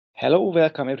Hello,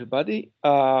 welcome everybody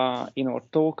in our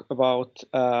talk about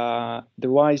the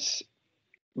wise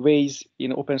ways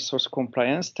in open source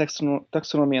compliance,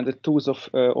 taxonomy and the tools of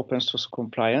open source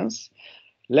compliance.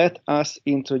 Let us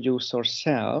introduce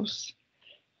ourselves.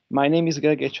 My name is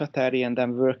Csatari and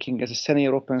I'm working as a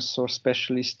senior open source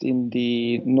specialist in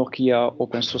the Nokia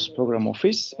open source program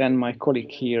office. And my colleague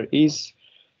here is...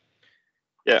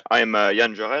 Yeah, I'm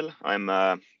Yann Jorelle. I'm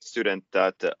a student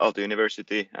at Aalto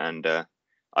University and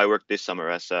I worked this summer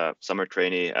as a summer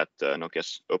trainee at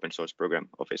Nokia's open source program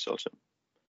office also.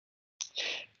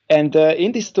 And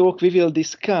in this talk, we will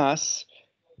discuss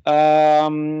a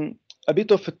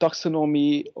bit of a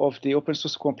taxonomy of the open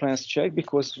source compliance check,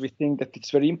 because we think that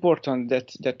it's very important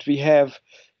that we have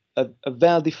a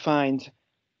well-defined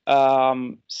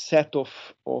set of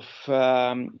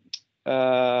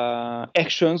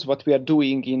actions, what we are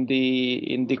doing in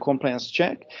the compliance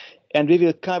check, and we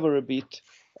will cover a bit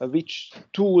which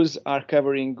tools are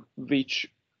covering which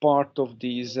part of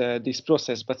this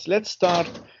process. But let's start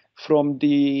from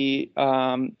the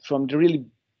really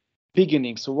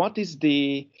beginning. So what is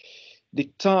the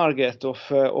target of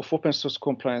open source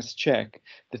compliance check?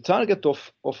 The target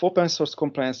of open source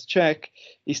compliance check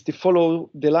is to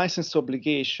follow the license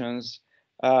obligations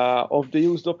of the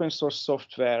used open source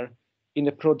software in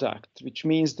a product, which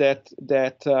means that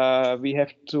we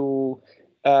have to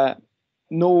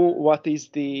know what is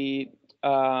the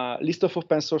list of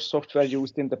open source software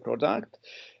used in the product.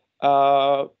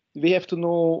 We have to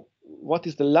know what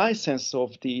is the license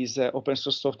of these open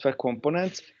source software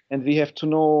components, and we have to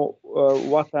know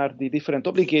what are the different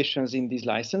obligations in these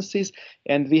licenses,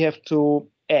 and we have to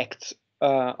act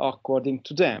according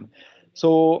to them.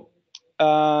 So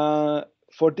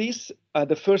for this,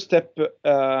 the first step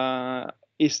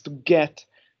is to get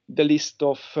the list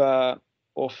of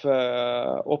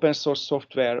open source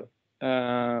software,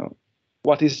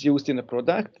 what is used in the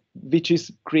product, which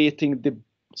is creating the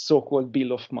so-called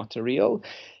bill of material.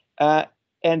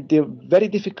 And the very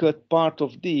difficult part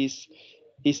of this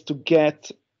is to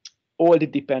get all the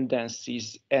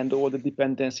dependencies and all the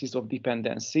dependencies of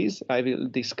dependencies. I will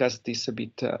discuss this a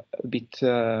bit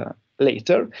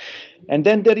later. And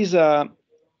then there is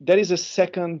a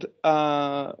second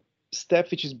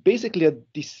step, which is basically a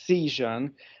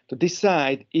decision to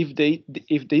decide if the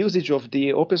usage of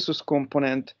the open source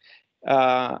component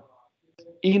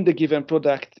in the given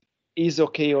product is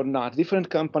okay or not. Different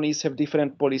companies have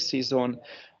different policies on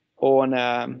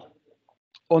the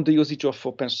usage of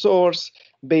open source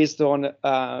based on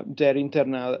their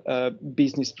internal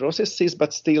business processes,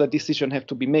 but still a decision has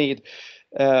to be made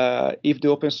if the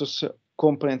open source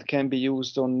component can be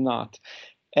used or not.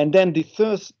 And then the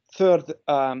third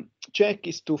check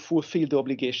is to fulfill the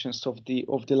obligations of the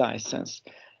license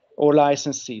or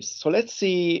licenses. So let's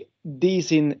see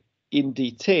these in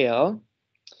detail.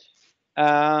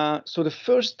 So the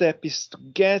first step is to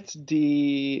get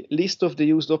the list of the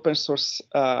used open source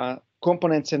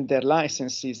components and their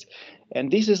licenses. And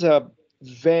this is a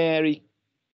very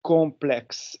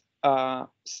complex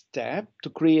step to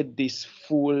create this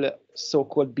full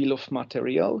so-called bill of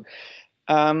material.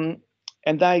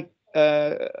 And I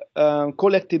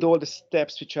collected all the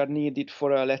steps which are needed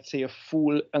for, let's say, a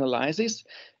full analysis.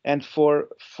 And for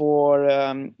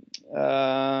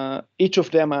each of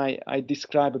them, I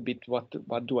describe a bit what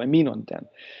do I mean on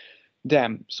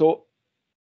them. So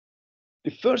the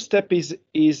first step is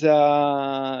do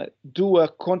a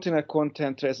container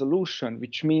content resolution,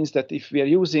 which means that if we are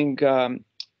using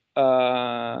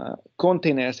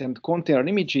containers and container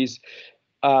images,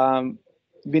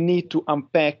 we need to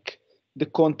unpack the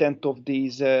content of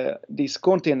these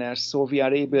containers, so we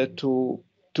are able to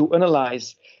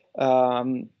analyze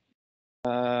the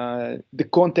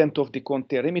content of the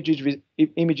container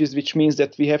images, which means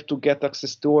that we have to get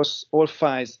access to all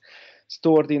files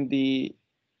stored in the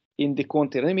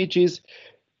container images.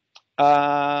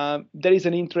 There is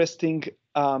an interesting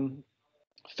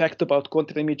fact about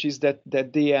container images that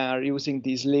they are using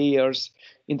these layers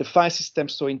in the file system.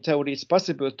 So in theory, it's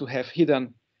possible to have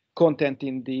hidden content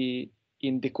in the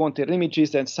container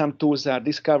images, and some tools are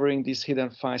discovering these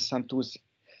hidden files. Some tools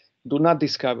do not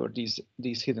discover these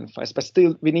hidden files, but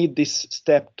still we need this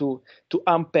step to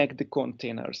unpack the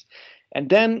containers. And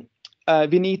then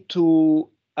we need to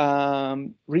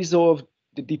resolve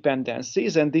the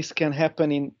dependencies, and this can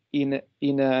happen in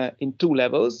two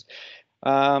levels.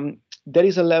 There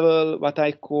is a level what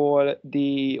I call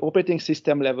the operating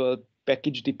system level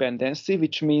package dependency,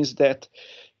 which means that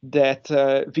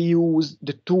we use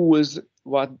the tools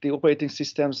what the operating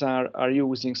systems are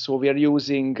using. So we are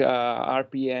using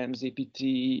RPM,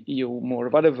 ZPT, EUM, or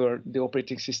whatever the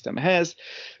operating system has.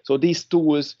 So these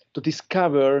tools to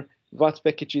discover what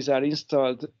packages are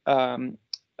installed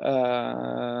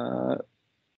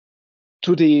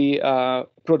to the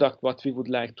product what we would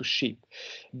like to ship.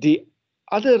 The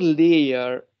other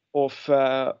layer of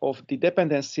the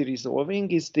dependency resolving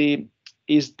is the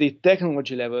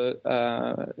technology level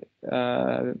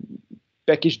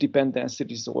package dependency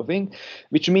resolving,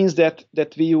 which means that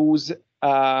we use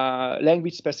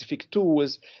language specific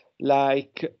tools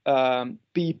like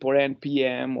PEEP or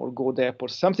NPM or GoDep or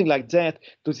something like that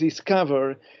to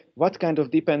discover what kind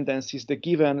of dependencies the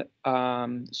given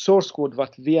source code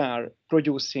what we are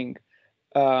producing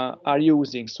are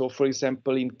using. So, for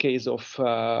example, in case of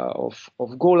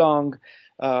Golang,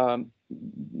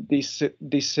 this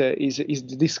is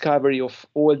the discovery of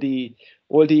all the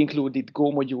included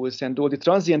Go modules and all the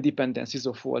transient dependencies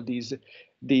of all these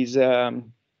Go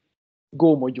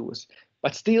modules.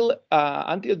 But still,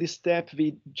 until this step,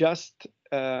 we just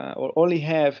or only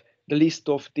have the list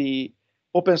of the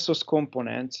open source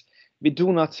components. We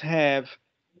do not have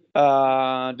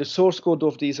the source code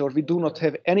of these, or we do not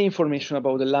have any information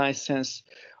about the license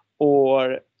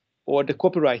or the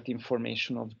copyright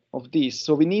information of these.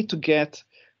 So we need to get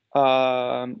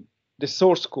the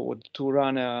source code to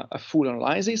run a full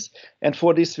analysis, and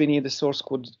for this we need the source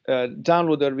code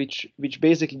downloader, which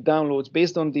basically downloads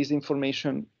based on this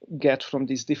information get from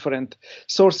these different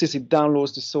sources. It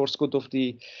downloads the source code of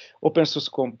the open source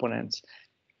components,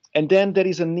 and then there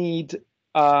is a need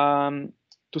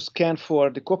to scan for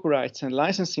the copyrights and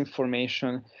license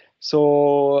information.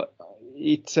 So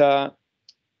it's a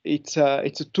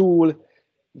tool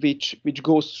which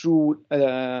goes through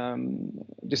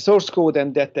the source code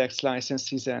and detects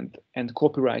licenses and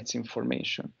copyrights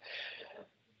information.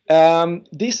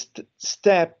 This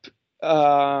step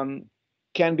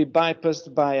can be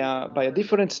bypassed by a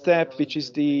different step, which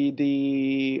is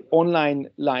the online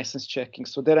license checking.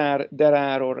 So there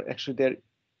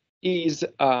is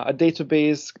a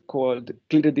database called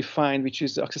Clearly Defined, which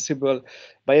is accessible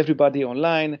by everybody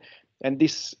online. And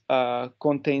this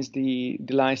contains the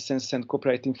license and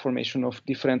copyright information of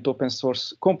different open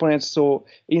source components. So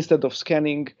instead of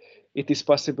scanning, it is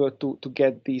possible to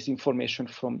get this information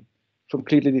from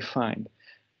Clearly Defined.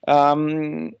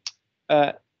 And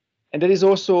there is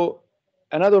also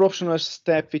another optional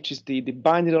step, which is the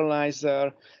binary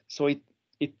analyzer. So it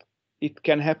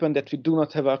can happen that we do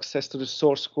not have access to the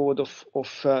source code of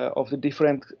the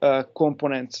different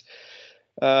components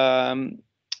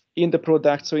in the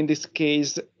product. So in this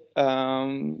case,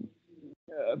 binary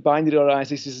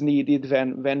analysis is needed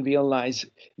when we analyze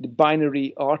the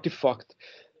binary artifact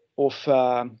of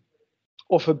a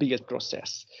build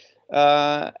process.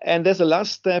 And as a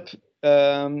last step,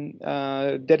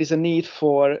 there is a need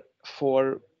for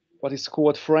what is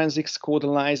called forensics code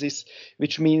analysis,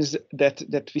 which means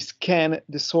that we scan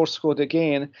the source code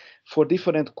again for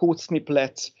different code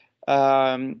snippets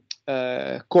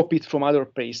copied from other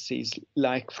places,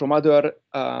 like from other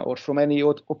or from any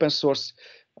open source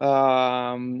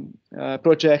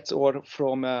projects or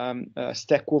from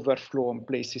Stack Overflow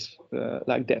places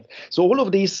like that. So all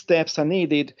of these steps are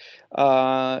needed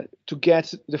to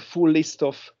get the full list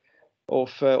of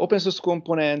open source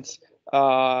components,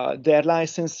 their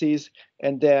licenses,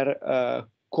 and their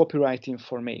copyright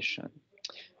information.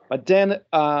 But then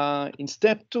in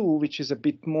step 2, which is a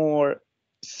bit more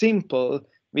simple,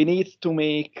 we need to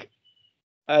make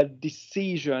a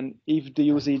decision if the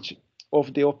usage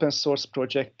of the open source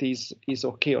project is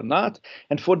okay or not.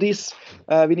 And for this,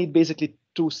 we need basically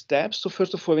 2 steps. So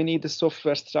first of all, we need the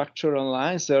software structure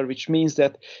analyzer, which means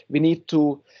that we need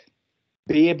to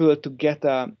be able to get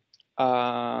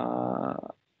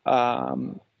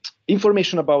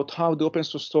information about how the open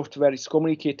source software is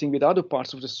communicating with other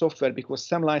parts of the software, because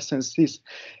some licenses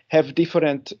have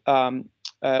different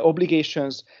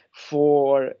obligations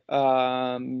for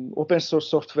open source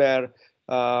software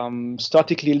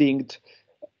statically linked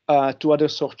to other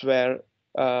software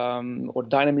or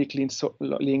dynamically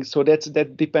linked. So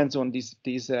that depends on these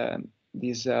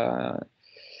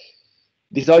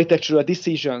architectural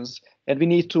decisions, and we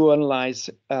need to analyze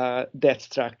that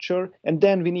structure. And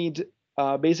then we need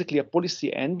basically a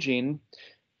policy engine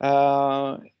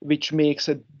which makes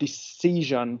a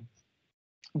decision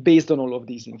based on all of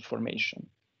these information.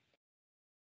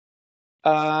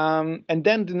 And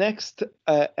then the next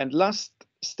and last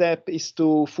step is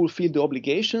to fulfill the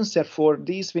obligations. Therefore,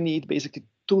 these we need basically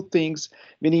 2 things.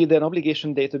 We need an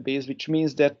obligation database, which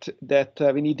means that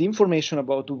we need information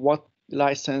about what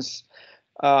license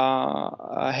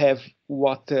have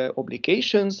what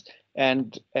obligations,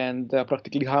 and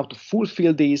practically how to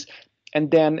fulfill these. And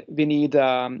then we need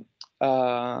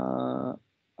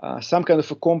some kind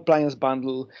of a compliance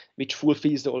bundle which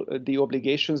fulfills the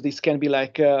obligations. This can be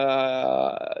like,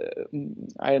 I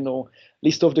don't know,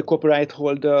 list of the copyright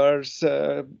holders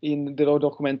in the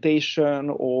documentation,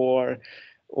 or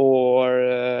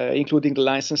including the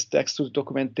license text to the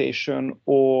documentation,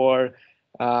 or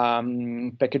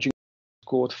packaging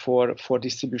code for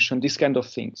distribution, these kind of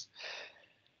things.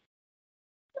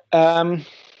 And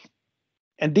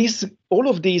all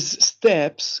of these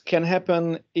steps can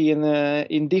happen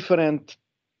in different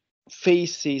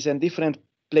phases and different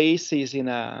places in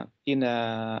a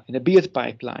build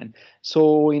pipeline.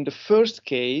 So in the first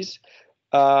case,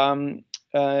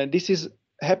 this is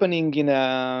happening in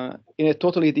a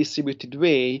totally distributed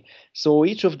way. So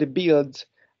each of the builds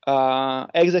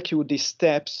execute these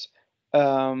steps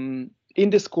in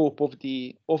the scope of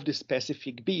the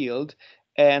specific build,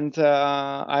 and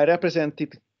I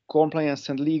represented compliance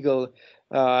and legal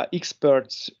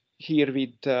experts here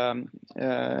with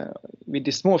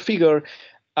this small figure.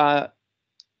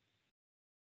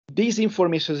 This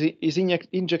information is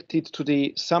injected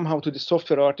to somehow to the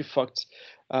software artifacts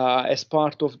as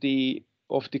part of the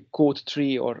code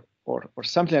tree or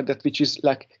something like that, which is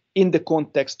like in the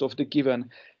context of the given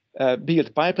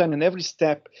build pipeline, and every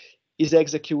step is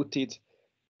executed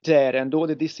there, and all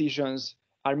the decisions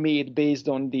are made based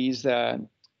on these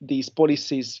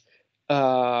policies,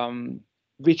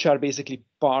 which are basically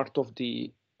part of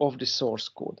the source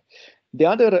code. The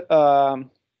other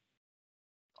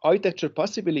architecture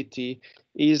possibility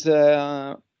is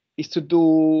to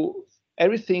do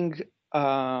everything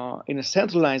in a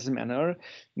centralized manner,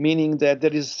 meaning that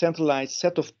there is a centralized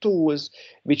set of tools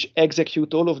which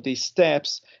execute all of these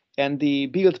steps, and the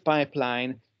build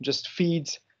pipeline just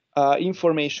feeds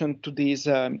information to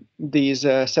these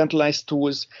centralized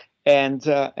tools, and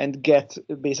get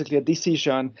basically a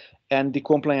decision and the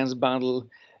compliance bundle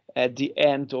at the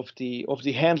end of the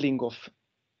handling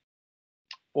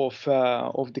of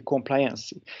the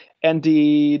compliance. And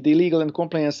the legal and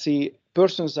compliance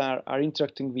persons are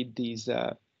interacting with these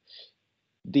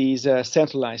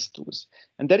centralized tools.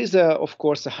 And that is of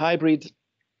course a hybrid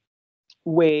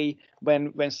way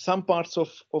when some parts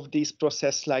of this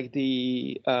process, like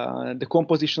the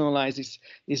composition analysis,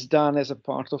 is done as a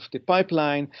part of the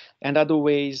pipeline, and other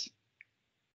ways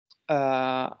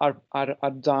are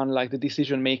done, like the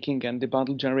decision making and the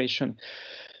bundle generation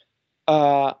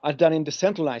are done in the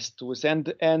centralized tools. And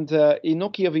in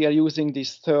Nokia we are using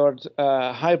this third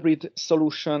hybrid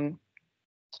solution.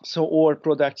 So all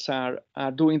products are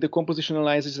doing the composition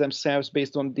analysis themselves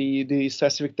based on the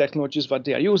specific technologies what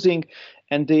they are using,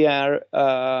 and they are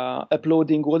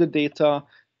uploading all the data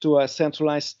to a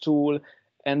centralized tool,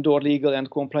 and our legal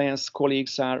and compliance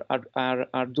colleagues are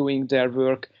doing their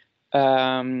work,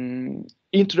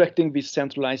 interacting with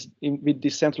the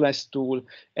centralized tool,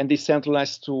 and the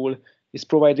centralized tool is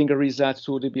providing a result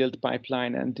to the build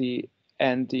pipeline and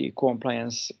the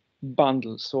compliance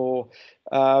bundle. So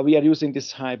we are using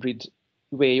this hybrid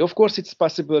way. Of course, it's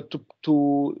possible to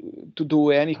do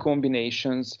any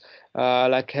combinations,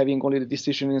 like having only the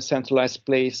decision in a centralized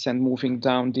place and moving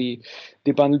down the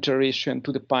bundle generation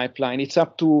to the pipeline. It's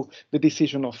up to the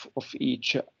decision of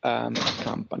each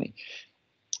company.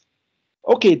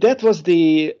 Okay, that was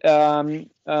the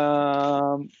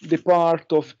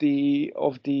part of the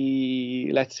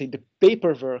let's say the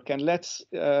paperwork, and let's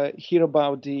hear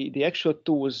about the actual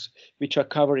tools which are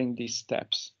covering these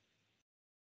steps.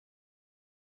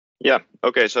 Yeah.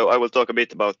 Okay. So I will talk a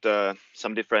bit about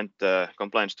some different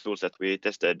compliance tools that we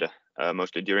tested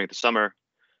mostly during the summer,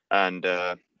 and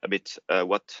a bit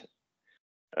what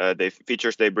the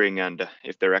features they bring, and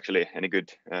if they're actually any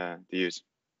good to use.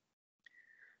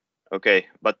 Okay,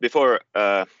 but before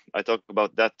I talk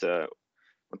about that, I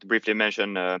want to briefly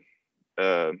mention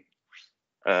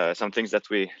some things that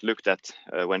we looked at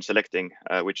when selecting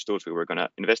which tools we were going to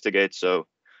investigate. So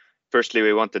firstly,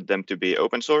 we wanted them to be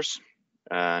open source,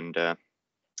 and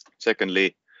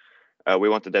secondly, we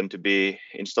wanted them to be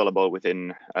installable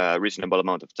within a reasonable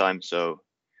amount of time, so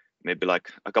maybe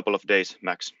like a couple of days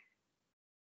max.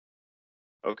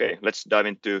 Okay, let's dive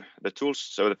into the tools.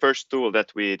 So the first tool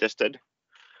that we tested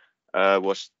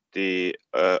was the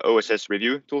OSS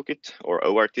Review Toolkit, or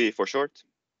ORT for short,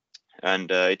 and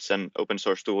it's an open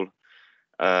source tool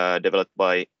developed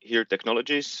by Here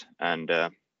Technologies, and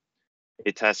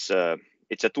it's a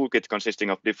toolkit consisting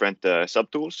of different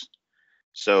subtools.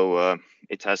 So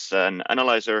it has an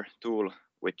analyzer tool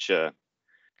which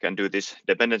can do this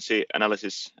dependency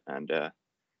analysis, and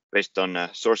based on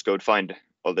source code find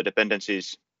all the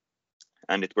dependencies,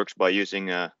 and it works by using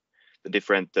the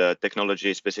different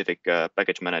technology-specific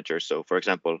package managers. So, for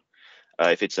example,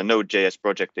 if it's a Node.js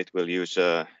project, it will use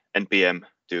npm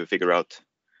to figure out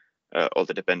all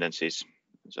the dependencies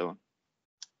and so on.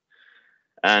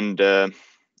 And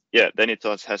yeah, then it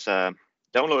also has a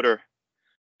downloader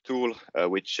tool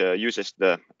which uses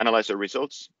the analyzer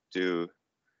results to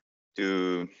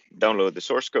download the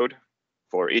source code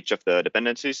for each of the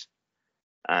dependencies.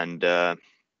 And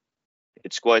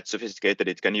it's quite sophisticated.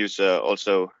 It can use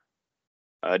also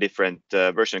different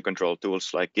version control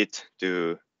tools like Git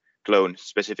to clone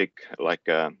specific like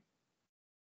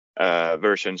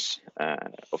versions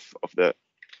of the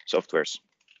softwares.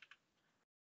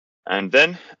 And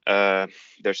then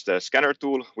there's the scanner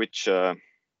tool, which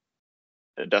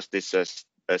does this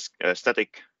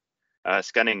static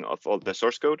scanning of all the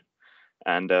source code.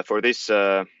 And for this,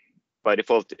 by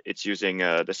default, it's using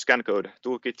the scan code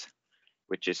toolkit,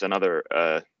 which is another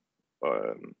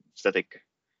static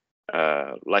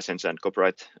license and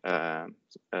copyright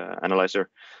analyzer.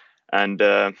 And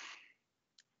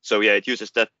so yeah, it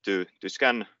uses that to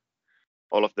scan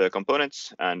all of the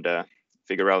components and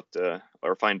figure out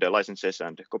or find the licenses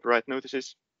and copyright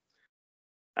notices.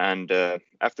 And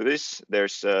after this,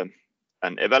 there's an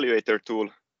evaluator tool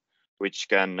which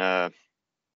can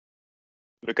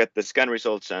look at the scan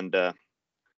results and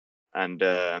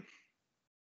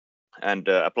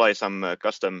apply some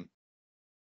custom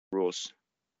rules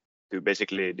to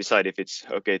basically decide if it's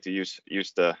okay to use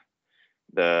the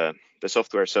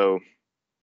software. So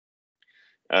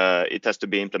it has to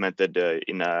be implemented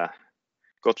in a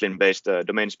Kotlin-based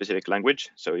domain-specific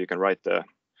language. So you can write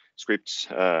scripts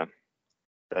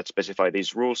that specify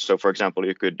these rules. So, for example,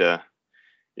 you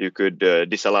could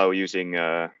disallow using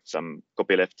some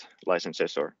copyleft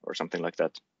licenses or something like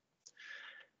that.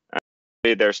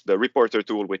 And there's the reporter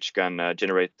tool, which can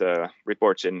generate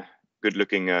reports in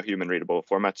good-looking human-readable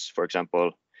formats, for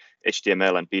example,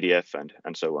 HTML and PDF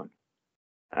and so on.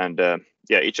 And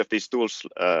yeah, each of these tools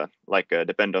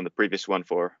depend on the previous one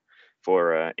for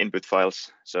input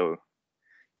files, so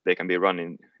they can be run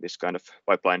in this kind of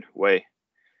pipeline way.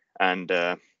 And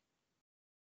yeah,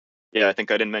 I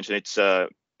think I didn't mention it's a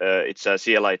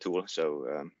CLI tool,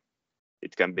 so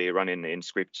it can be run in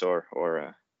scripts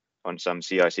or on some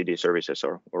CI/CD services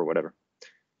or whatever.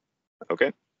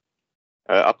 Okay.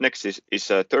 Up next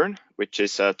is Turn, which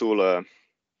is a tool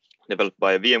developed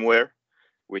by VMware,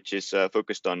 which is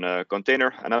focused on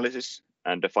container analysis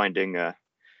and finding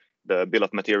the bill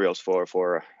of materials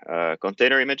for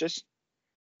container images.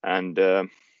 And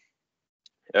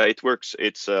it works.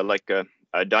 It's like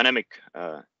a dynamic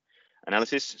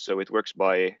analysis. So it works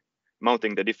by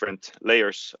mounting the different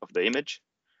layers of the image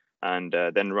and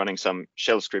then running some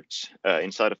shell scripts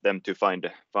inside of them to find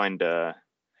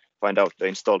out the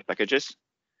installed packages.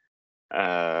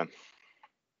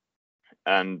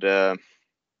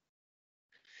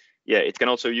 Yeah, it can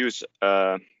also use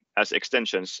as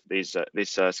extensions this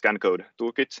scan code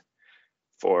toolkit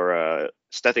for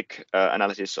static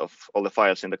analysis of all the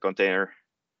files in the container,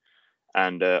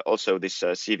 and also this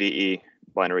CVE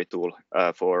binary tool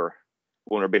for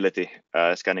vulnerability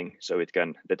scanning, so it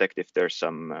can detect if there's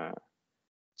some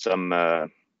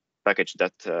package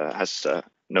that has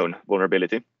known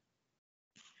vulnerability.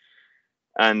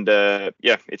 And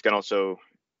yeah, it can also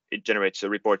generates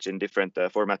reports in different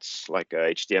formats like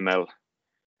HTML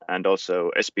and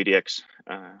also SPDX.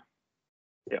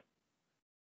 Yeah.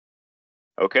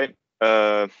 Okay.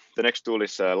 The next tool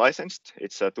is licensed.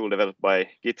 It's a tool developed by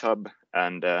GitHub,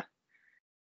 and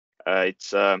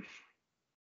it's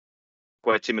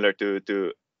quite similar to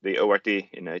the ORT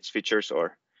in its features,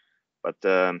 but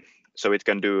so it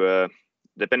can do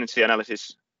dependency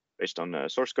analysis based on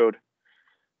source code,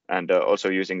 and also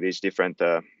using these different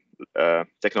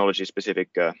technology-specific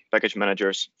package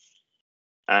managers,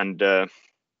 and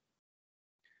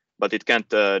but it can't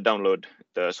download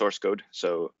the source code.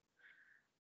 So,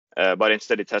 but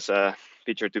instead it has a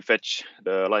feature to fetch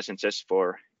the licenses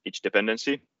for each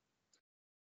dependency,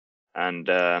 and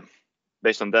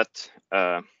based on that,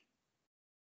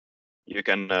 you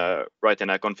can write in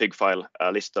a config file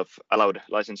a list of allowed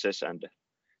licenses, and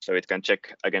so it can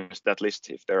check against that list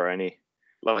if there are any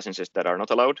licenses that are not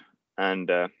allowed, and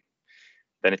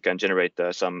then it can generate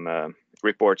some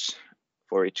reports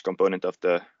for each component of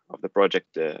the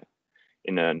project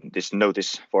in this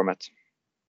notice format.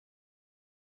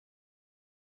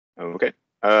 Okay.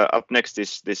 Up next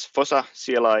is this FOSA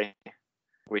CLI,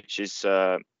 which is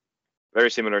very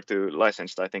similar to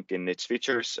licensed, I think, in its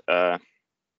features. So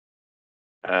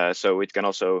it can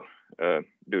also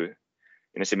do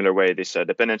in a similar way this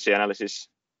dependency analysis.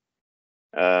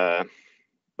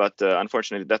 But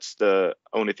unfortunately, that's the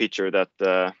only feature that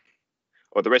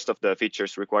or the rest of the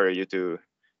features require you to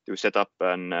set up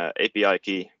an API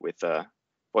key with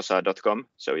fossa.com.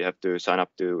 So you have to sign up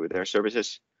to their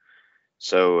services.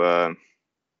 So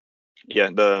yeah,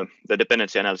 the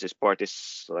dependency analysis part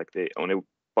is like the only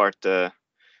part that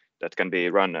can be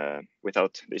run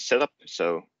without this setup.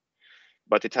 So,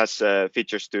 but it has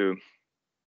features to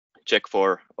check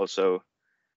for also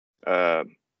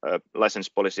license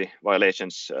policy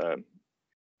violations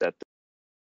that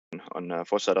on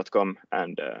fossa.com,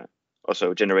 and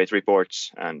also generate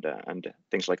reports and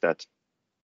things like that.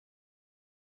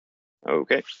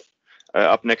 Okay.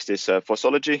 Up next is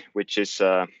Fossology, which is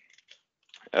a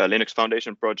Linux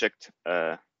Foundation project,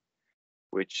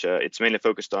 which it's mainly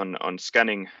focused on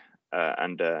scanning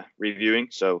and reviewing.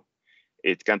 So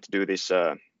it can't do this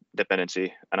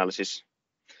dependency analysis,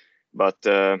 but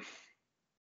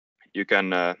you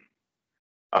can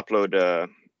upload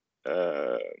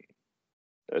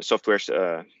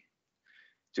softwares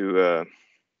to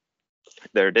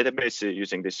their database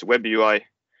using this web UI,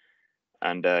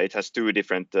 and it has two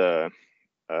different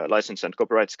license and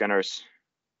copyright scanners,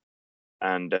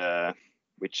 and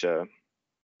which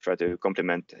try to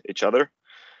complement each other.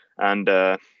 And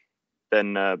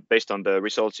then based on the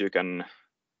results, you can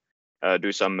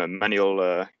do some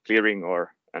manual clearing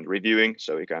and reviewing.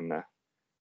 So you can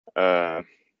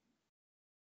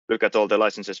look at all the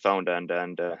licenses found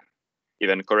and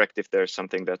even correct if there's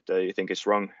something that you think is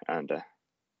wrong.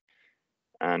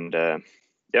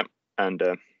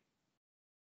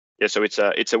 Yeah, so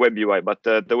it's a web UI, but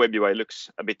the web UI looks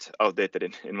a bit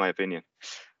outdated in my opinion.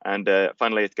 And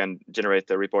finally, it can generate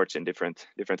the reports in different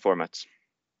formats.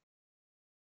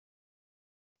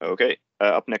 Okay,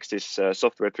 up next is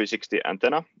Software 360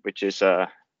 Antenna, which is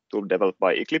a tool developed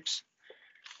by Eclipse,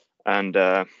 and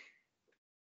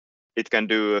it can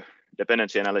do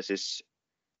dependency analysis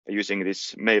using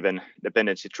this Maven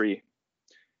dependency tree.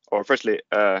 Or firstly,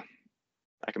 I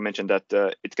can mention that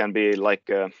it can be like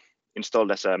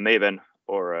installed as a Maven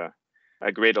or a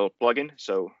Gradle plugin.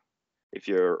 So if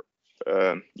you're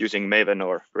using Maven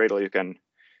or Gradle, you can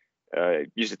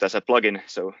use it as a plugin.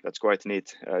 So that's quite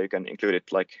neat. You can include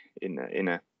it like in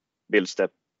a build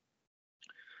step.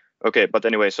 Okay, but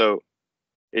anyway, so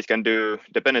it can do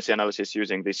dependency analysis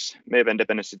using this Maven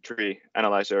dependency tree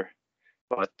analyzer,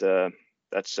 but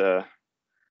that's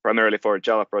primarily for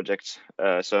Java projects.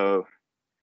 So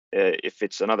if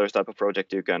it's another type of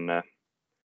project, you can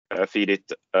feed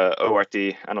it ORT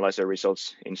analyzer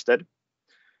results instead.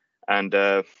 And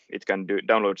it can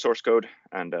download source code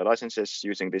and licenses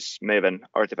using this Maven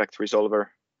artifact resolver.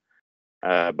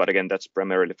 But again, that's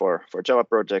primarily for Java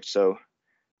projects. So,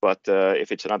 but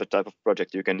if it's another type of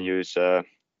project, you can use the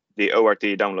ORT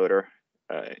downloader.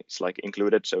 It's like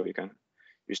included, so you can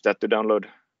use that to download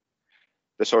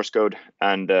the source code,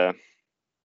 and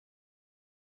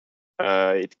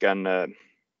it can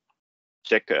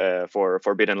check for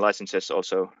forbidden licenses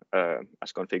also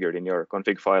as configured in your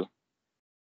config file.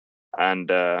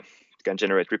 And it can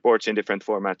generate reports in different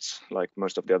formats like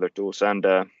most of the other tools. And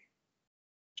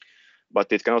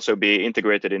but it can also be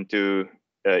integrated into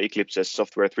Eclipse's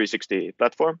Software 360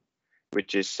 platform,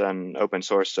 which is an open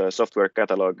source software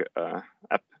catalog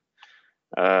app.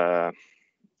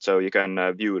 So you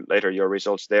can view later your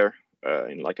results there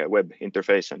in like a web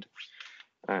interface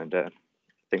and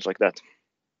things like that.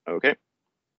 Okay.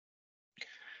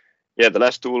 Yeah, the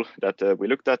last tool that we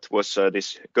looked at was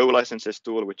this Go licenses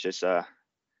tool, which is a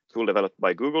tool developed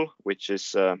by Google, which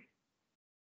is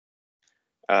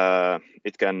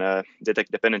it can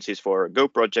detect dependencies for Go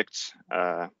projects,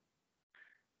 but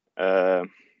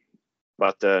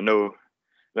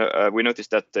we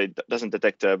noticed that it doesn't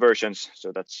detect versions,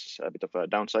 so that's a bit of a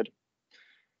downside.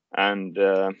 And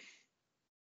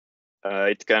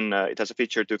it has a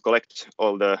feature to collect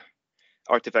all the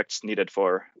artifacts needed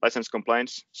for license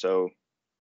compliance. So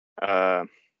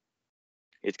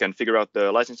it can figure out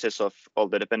the licenses of all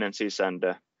the dependencies, and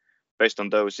based on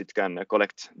those, it can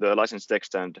collect the license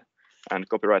text and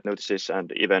copyright notices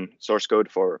and even source code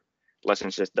for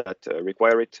licenses that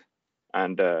require it,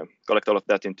 and collect all of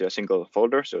that into a single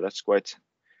folder. So that's quite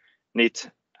neat.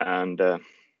 And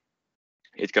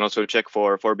it can also check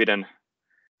for forbidden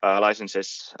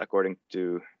licenses according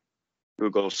to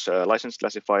Google's license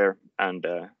classifier and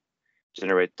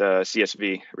generate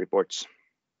CSV reports.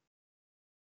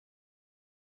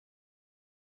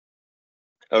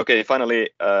 Okay, finally,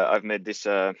 I've made this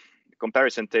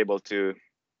comparison table to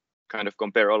kind of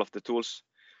compare all of the tools.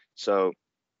 So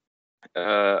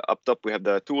up top we have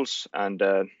the tools and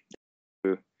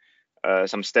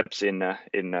some steps in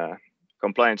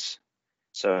compliance.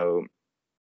 So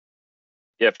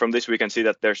yeah, from this we can see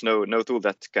that there's no tool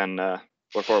that can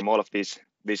perform all of these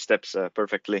steps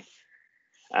perfectly,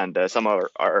 and some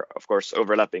are of course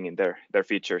overlapping in their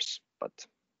features, but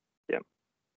yeah.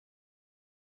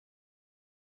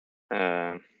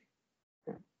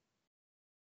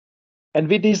 And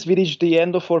with this, we reach the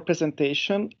end of our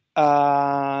presentation.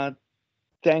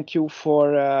 Thank you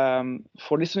for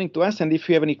listening to us. And if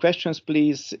you have any questions,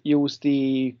 please use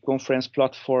the conference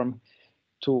platform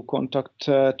to contact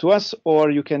to us,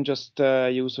 or you can just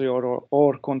use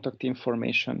your contact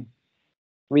information.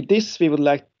 With this, we would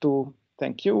like to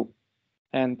thank you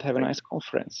and have a nice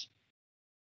conference.